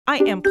I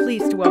am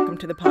pleased to welcome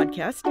to the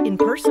podcast in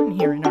person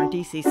here in our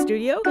D.C.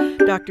 studio,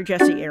 Dr.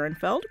 Jesse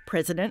Ehrenfeld,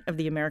 president of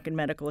the American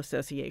Medical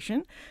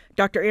Association.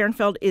 Dr.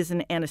 Ehrenfeld is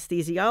an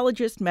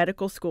anesthesiologist,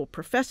 medical school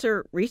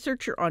professor,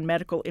 researcher on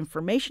medical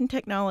information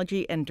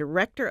technology, and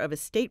director of a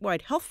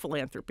statewide health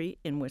philanthropy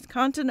in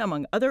Wisconsin,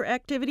 among other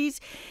activities.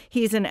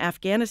 He's an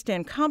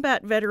Afghanistan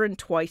combat veteran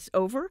twice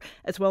over,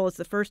 as well as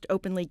the first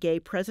openly gay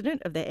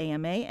president of the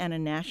AMA and a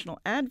national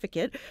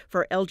advocate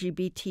for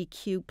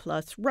LGBTQ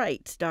plus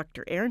rights.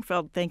 Dr.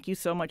 Ehrenfeld, thank you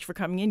so much for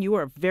coming in. You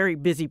are a very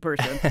busy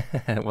person.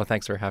 Well,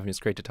 thanks for having me. It's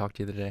great to talk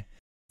to you today.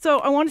 So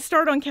I want to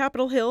start on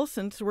Capitol Hill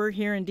since we're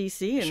here in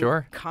D.C. and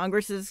Sure.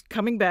 Congress is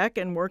coming back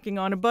and working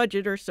on a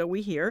budget, or so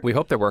we hear. We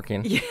hope they're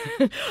working. Yeah.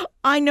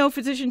 I know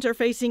physicians are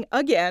facing,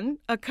 again,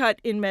 a cut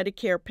in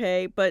Medicare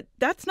pay, but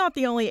that's not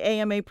the only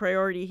AMA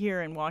priority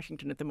here in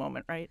Washington at the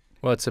moment, right?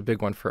 Well, it's a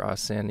big one for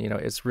us. And,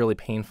 it's really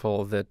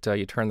painful that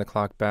you turn the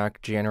clock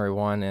back January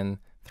 1 and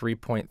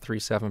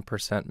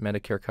 3.37%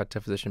 Medicare cut to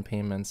physician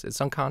payments.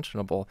 It's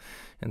unconscionable.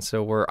 And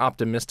so we're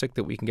optimistic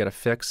that we can get a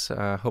fix,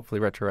 hopefully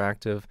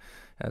retroactive,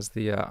 as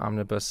the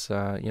omnibus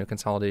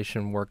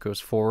consolidation work goes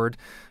forward.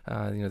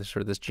 There's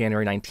sort of this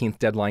January 19th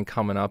deadline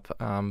coming up,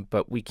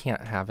 but we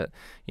can't have it.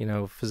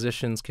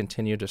 Physicians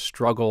continue to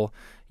struggle.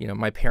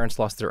 My parents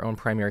lost their own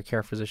primary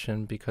care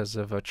physician because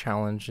of a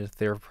challenge with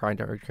their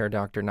primary care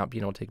doctor not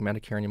being able to take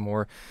Medicare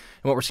anymore.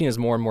 And what we're seeing is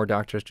more and more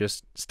doctors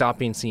just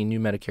stopping seeing new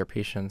Medicare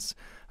patients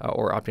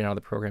or opting out of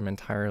the program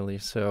entirely.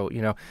 So,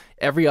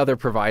 every other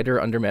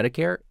provider under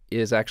Medicare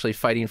is actually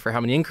fighting for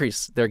how many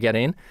increase they're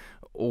getting,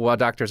 while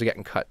doctors are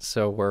getting cut.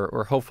 So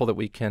we're hopeful that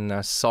we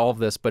can solve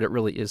this, but it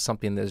really is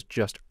something that is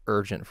just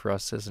urgent for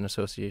us as an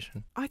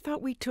association. I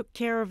thought we took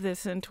care of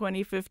this in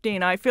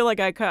 2015. I feel like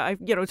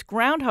it's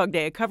Groundhog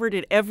Day. I covered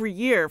it every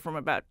year from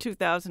about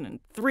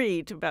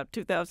 2003 to about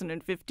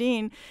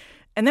 2015,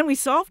 and then we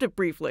solved it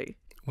briefly.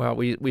 Well,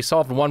 we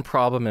solved one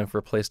problem and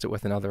replaced it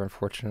with another,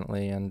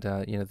 unfortunately. And,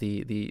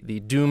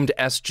 the doomed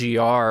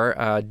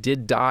SGR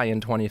did die in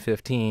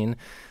 2015.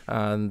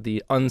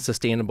 The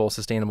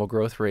sustainable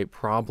growth rate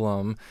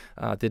problem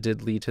that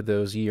did lead to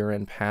those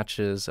year-end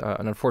patches.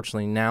 And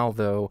unfortunately now,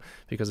 though,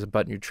 because of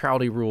budget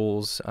neutrality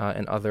rules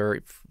and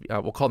other,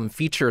 we'll call them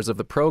features of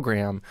the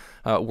program,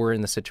 we're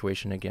in the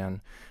situation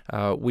again.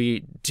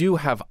 We do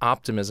have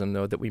optimism,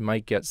 though, that we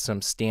might get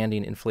some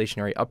standing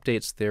inflationary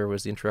updates. There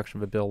was the introduction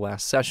of a bill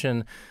last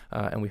session,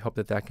 and we hope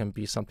that can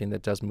be something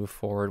that does move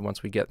forward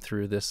once we get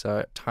through this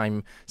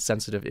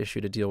time-sensitive issue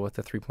to deal with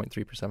the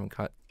 3.3%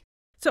 cut.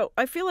 So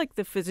I feel like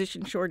the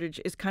physician shortage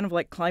is kind of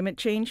like climate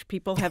change.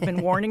 People have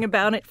been warning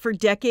about it for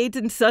decades,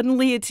 and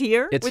suddenly it's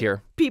here. It's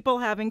here. People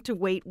having to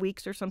wait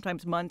weeks or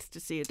sometimes months to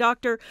see a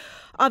doctor.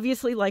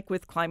 Obviously, like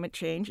with climate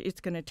change,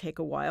 it's going to take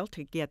a while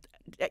to get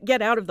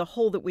out of the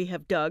hole that we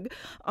have dug.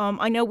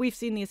 I know we've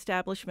seen the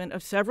establishment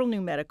of several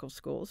new medical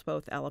schools,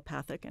 both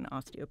allopathic and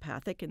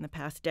osteopathic, in the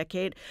past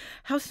decade.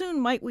 How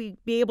soon might we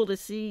be able to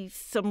see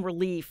some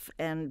relief,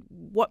 and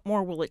what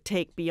more will it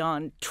take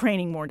beyond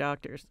training more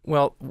doctors?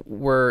 Well,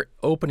 we're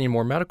opening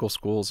more medical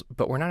schools,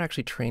 but we're not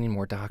actually training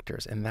more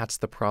doctors, and that's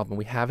the problem.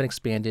 We haven't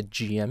expanded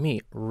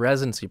GME,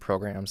 residency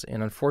programs,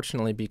 and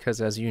unfortunately,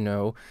 because as you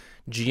know,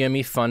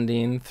 GME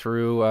funding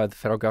through the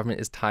federal government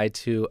is tied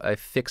to a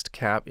fixed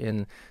cap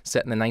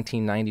set in the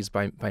 1990s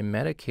by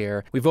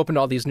Medicare. We've opened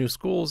all these new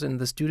schools, and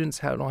the students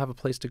don't have a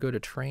place to go to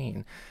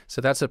train.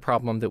 So that's a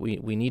problem that we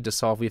need to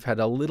solve. We've had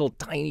a little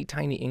tiny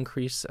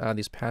increase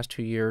these past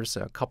 2 years,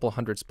 a couple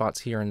hundred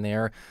spots here and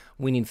there.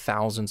 We need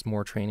thousands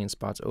more training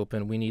spots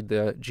open. We need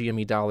the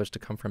GME dollars to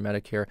come from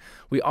Medicare.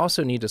 We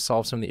also need to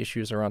solve some of the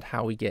issues around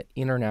how we get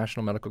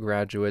international medical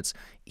graduates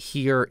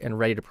here and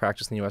ready to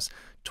practice in the U.S.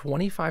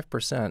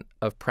 25%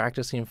 of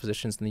practicing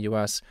physicians in the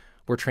U.S.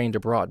 were trained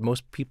abroad.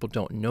 Most people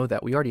don't know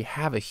that. We already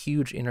have a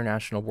huge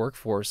international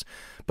workforce,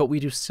 but we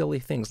do silly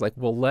things like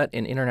we'll let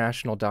an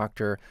international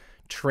doctor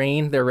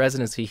train their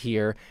residency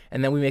here,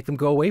 and then we make them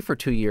go away for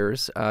 2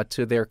 years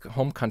to their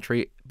home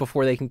country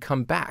before they can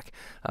come back.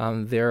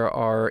 There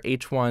are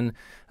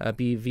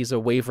H-1B visa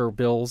waiver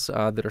bills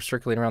that are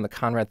circulating around the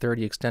Conrad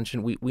 30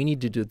 extension. We need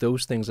to do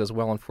those things as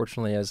well.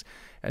 Unfortunately,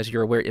 as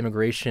you're aware,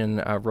 immigration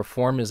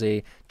reform is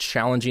a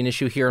challenging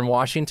issue here in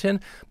Washington,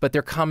 but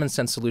they're common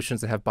sense solutions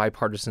that have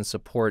bipartisan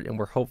support, and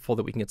we're hopeful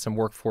that we can get some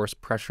workforce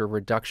pressure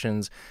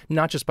reductions,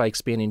 not just by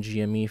expanding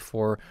GME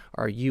for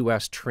our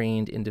U.S.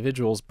 trained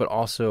individuals, but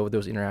also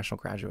those international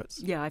graduates.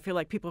 Yeah, I feel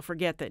like people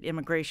forget that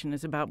immigration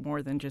is about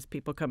more than just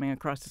people coming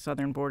across the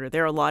southern border.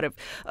 There are a lot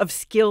of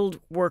skilled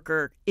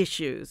worker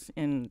issues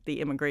in the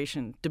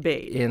immigration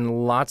debate.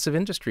 In lots of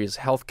industries,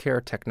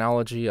 healthcare,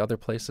 technology, other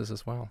places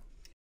as well.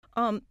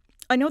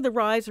 I know the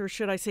rise, or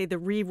should I say the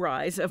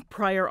re-rise, of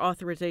prior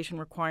authorization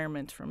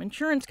requirements from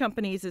insurance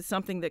companies is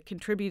something that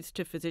contributes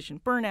to physician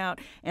burnout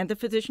and the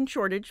physician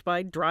shortage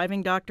by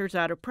driving doctors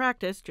out of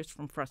practice just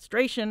from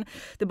frustration.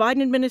 The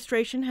Biden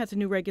administration has a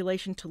new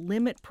regulation to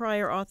limit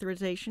prior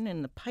authorization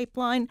in the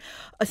pipeline.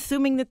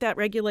 Assuming that that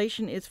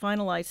regulation is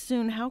finalized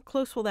soon, how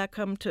close will that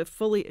come to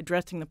fully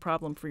addressing the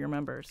problem for your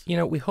members?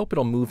 We hope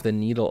it'll move the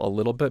needle a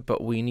little bit,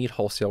 but we need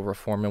wholesale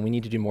reform, and we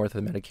need to do more with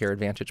the Medicare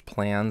Advantage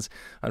plans.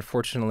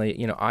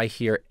 Unfortunately, I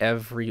hear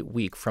every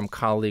week from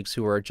colleagues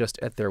who are just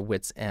at their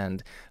wits'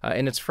 end.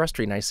 And it's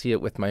frustrating. I see it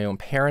with my own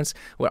parents.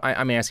 Well,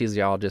 I'm an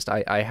anesthesiologist.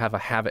 I have a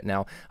habit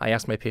now. I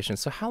ask my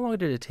patients, so how long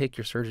did it take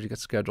your surgery to get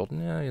scheduled?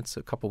 It's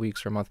a couple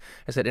weeks or a month.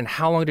 I said, and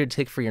how long did it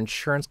take for your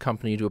insurance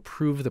company to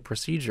approve the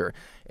procedure?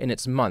 And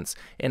it's months.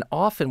 And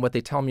often what they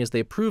tell me is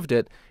they approved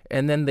it,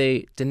 and then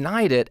they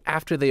denied it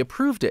after they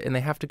approved it, and they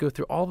have to go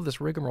through all of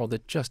this rigmarole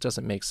that just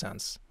doesn't make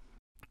sense.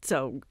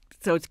 So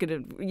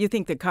you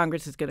think that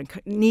Congress is going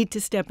to need to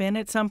step in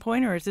at some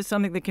point, or is this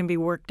something that can be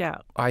worked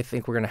out? I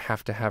think we're going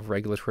to have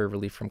regulatory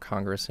relief from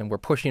Congress, and we're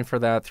pushing for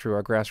that through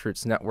our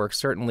grassroots network.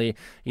 Certainly,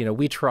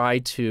 we try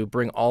to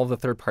bring all the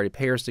third-party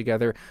payers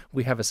together.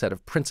 We have a set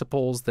of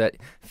principles that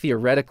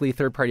theoretically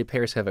third-party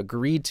payers have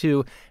agreed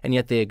to, and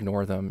yet they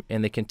ignore them,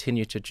 and they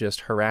continue to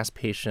just harass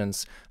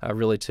patients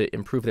really to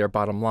improve their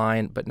bottom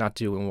line, but not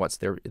doing what's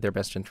their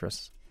best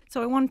interests.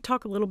 So I want to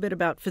talk a little bit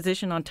about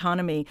physician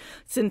autonomy.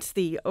 Since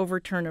the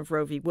overturn of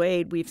Roe v.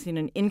 Wade, we've seen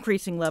an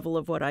increasing level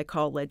of what I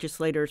call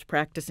legislators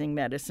practicing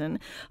medicine.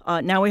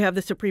 Now we have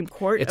the Supreme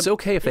Court. It's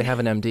okay if they have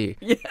an MD.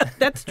 Yeah,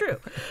 that's true.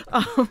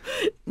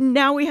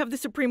 Now we have the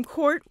Supreme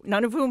Court,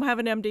 none of whom have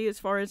an MD as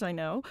far as I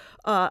know,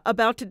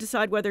 about to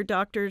decide whether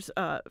doctors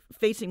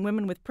facing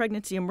women with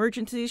pregnancy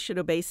emergencies should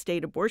obey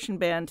state abortion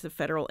bans, the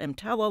federal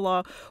EMTALA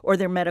law, or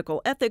their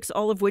medical ethics,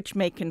 all of which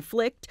may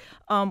conflict.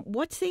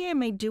 What's the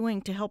AMA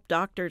doing to help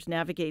doctors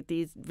navigate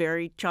these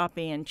very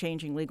choppy and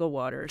changing legal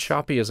waters?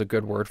 Choppy is a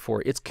good word for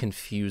it. It's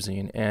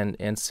confusing.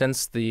 And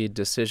since the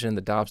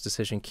Dobbs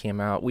decision came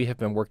out, we have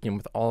been working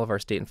with all of our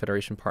state and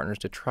federation partners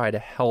to try to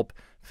help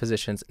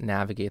physicians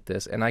navigate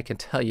this. And I can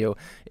tell you,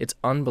 it's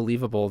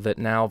unbelievable that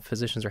now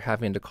physicians are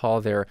having to call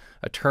their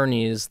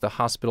attorneys, the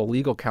hospital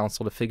legal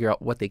counsel, to figure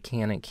out what they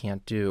can and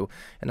can't do.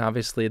 And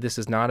obviously, this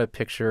is not a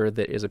picture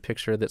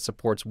that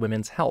supports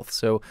women's health.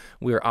 So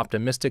we are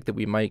optimistic that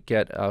we might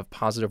get a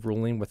positive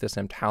ruling with this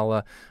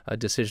EMTALA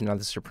decision on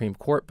the Supreme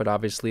Court. But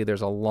obviously,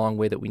 there's a long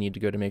way that we need to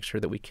go to make sure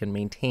that we can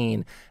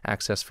maintain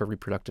access for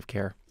reproductive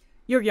care.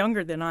 You're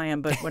younger than I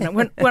am, but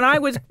when I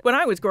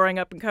was growing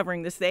up and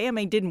covering this, the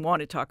AMA didn't want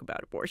to talk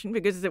about abortion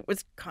because it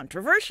was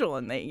controversial,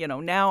 and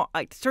now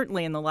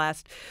certainly in the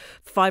last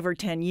 5 or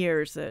 10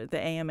 years, the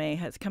AMA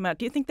has come out.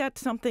 Do you think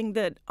that's something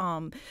that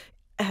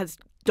has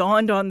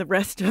dawned on the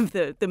rest of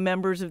the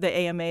members of the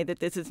AMA, that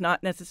this is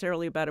not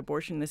necessarily about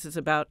abortion, this is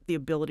about the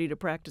ability to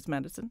practice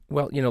medicine?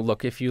 Well,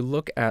 look, if you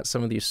look at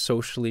some of these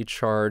socially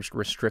charged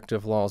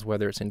restrictive laws,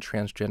 whether it's in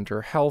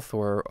transgender health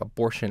or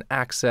abortion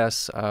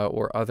access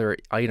or other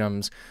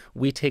items,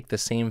 we take the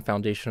same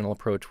foundational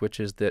approach, which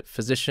is that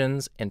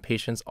physicians and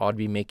patients ought to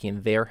be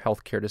making their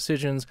healthcare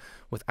decisions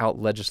without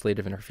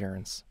legislative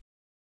interference.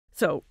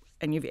 So,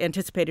 and you've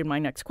anticipated my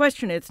next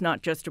question, it's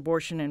not just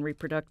abortion and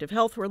reproductive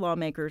health where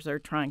lawmakers are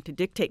trying to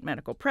dictate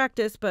medical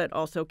practice, but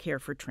also care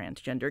for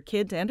transgender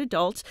kids and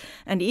adults,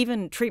 and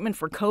even treatment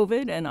for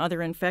COVID and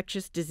other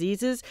infectious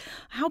diseases.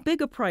 How big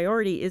a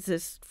priority is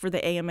this for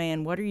the AMA,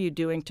 and what are you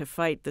doing to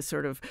fight the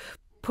sort of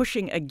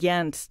pushing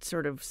against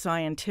sort of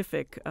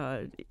scientific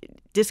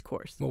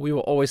discourse? Well, we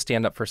will always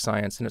stand up for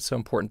science, and it's so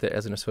important that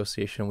as an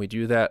association we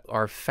do that.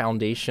 Our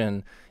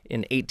foundation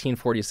in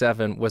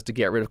 1847 was to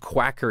get rid of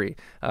quackery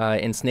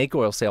and snake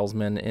oil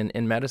salesmen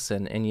in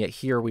medicine, and yet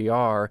here we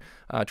are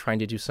trying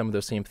to do some of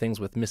those same things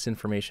with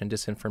misinformation,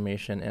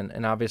 disinformation,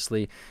 and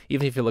obviously,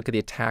 even if you look at the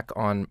attack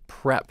on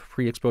PrEP,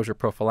 pre-exposure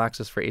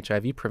prophylaxis for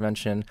HIV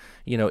prevention,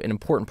 an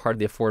important part of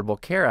the Affordable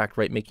Care Act,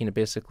 right, making it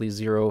basically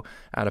zero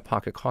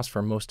out-of-pocket cost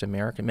for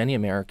many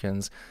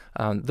Americans,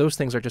 those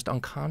things are just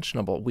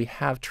unconscionable. We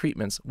have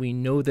treatments. We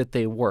know that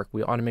they work.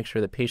 We ought to make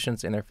sure that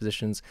patients and their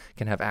physicians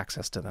can have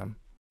access to them.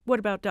 What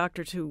about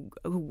doctors who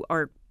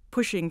are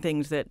pushing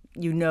things that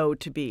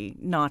to be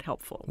not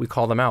helpful? We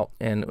call them out,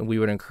 and we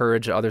would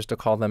encourage others to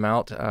call them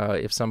out.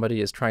 If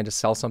somebody is trying to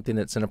sell something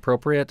that's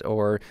inappropriate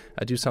or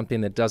do something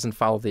that doesn't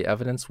follow the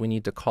evidence, we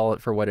need to call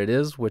it for what it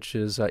is, which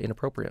is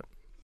inappropriate.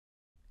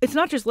 It's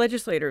not just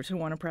legislators who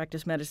want to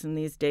practice medicine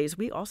these days.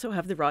 We also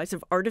have the rise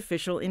of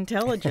artificial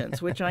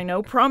intelligence, which I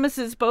know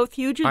promises both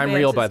huge advances. I'm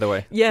real, by the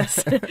way.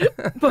 Yes.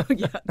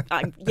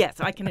 Yes,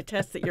 I can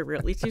attest that you're real.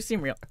 At least you seem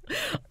real.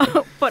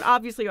 But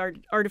obviously,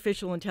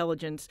 artificial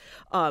intelligence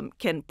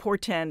can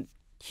portend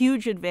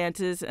huge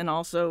advances and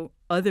also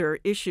other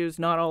issues,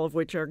 not all of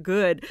which are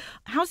good.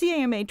 How's the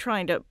AMA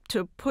trying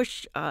to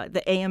push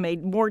the AMA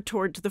more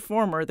towards the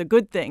former, the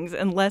good things,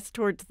 and less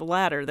towards the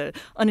latter, the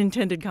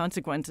unintended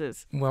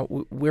consequences?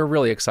 Well, we're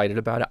really excited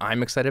about it.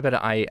 I'm excited about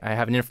it. I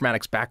have an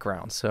informatics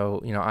background,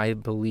 so I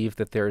believe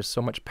that there is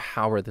so much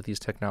power that these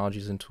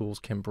technologies and tools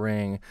can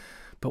bring,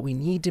 but we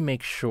need to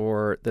make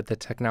sure that the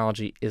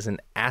technology is an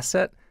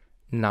asset,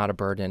 not a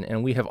burden.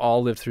 And we have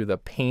all lived through the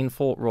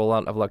painful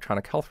rollout of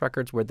electronic health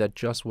records where that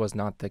just was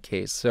not the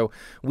case. So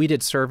we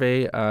did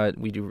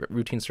we do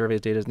routine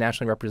surveys, data is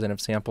nationally representative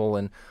sample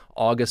in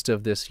August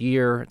of this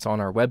year. It's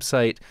on our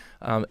website.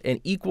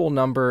 An equal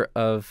number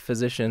of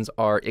physicians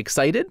are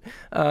excited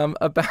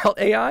about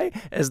AI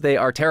as they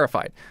are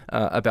terrified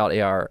about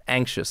AI, are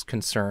anxious,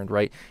 concerned,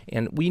 right?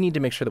 And we need to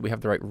make sure that we have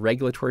the right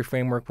regulatory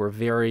framework. We're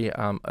very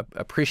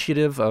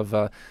appreciative of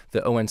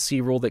the ONC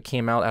rule that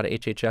came out of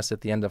HHS at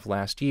the end of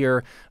last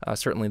year.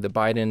 Certainly the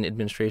Biden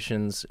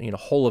administration's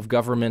whole of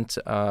government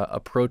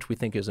approach we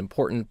think is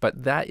important,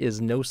 but that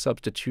is no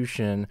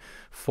substitution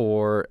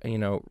for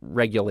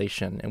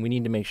regulation, and we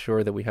need to make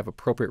sure that we have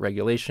appropriate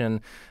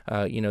regulation.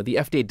 The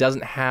FDA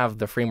doesn't have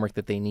the framework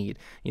that they need.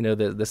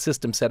 The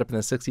system set up in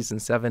the 60s and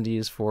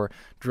 70s for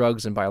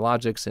drugs and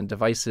biologics and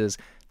devices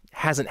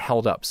hasn't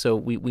held up. So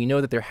we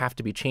know that there have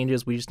to be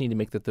changes. We just need to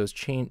make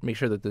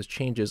sure that those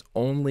changes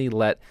only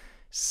let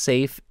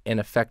safe and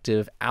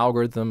effective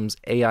algorithms,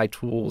 AI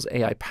tools,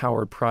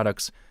 AI-powered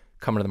products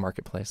come into the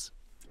marketplace.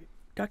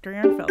 Dr.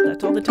 Ehrenfeld,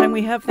 that's all the time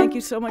we have. Thank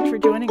you so much for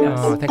joining us.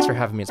 Oh, thanks for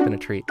having me. It's been a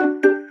treat.